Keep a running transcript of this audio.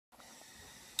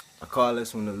I call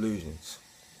this one illusions.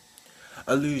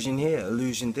 Illusion here,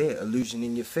 illusion there, illusion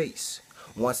in your face.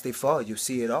 Once they fall, you'll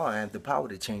see it all and have the power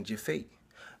to change your fate.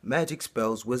 Magic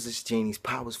spells, wizards, genies,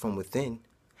 powers from within.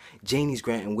 Genies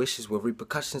granting wishes with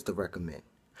repercussions to recommend.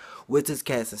 Wizards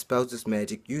casting spells as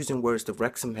magic, using words to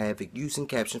wreak some havoc, using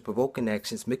captions, provoking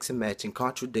actions, mixing, matching,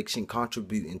 contradiction,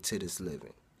 contributing to this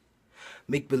living.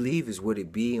 Make believe is what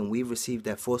it be, and we receive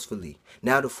that forcefully.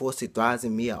 Now the force it thrives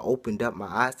in me, I opened up my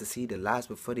eyes to see the lies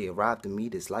before they arrived in me.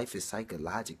 This life is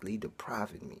psychologically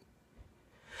depriving me.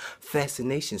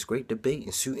 Fascinations, great debate,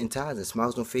 and suit and ties, and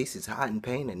smiles on faces, hiding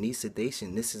pain and need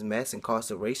sedation. This is mass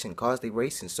incarceration, cause they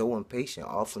racing, so impatient,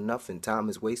 all for nothing, time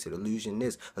is wasted, illusion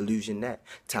this, illusion that,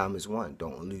 time is one,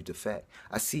 don't elude the fact.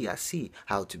 I see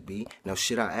how to be, now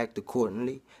should I act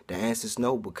accordingly? The answer's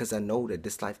no, because I know that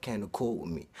this life can't accord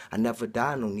with me. I never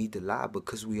die, no need to lie,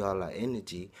 because we all are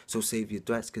energy, so save your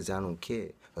threats, cause I don't care,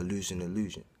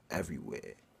 illusion,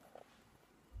 everywhere.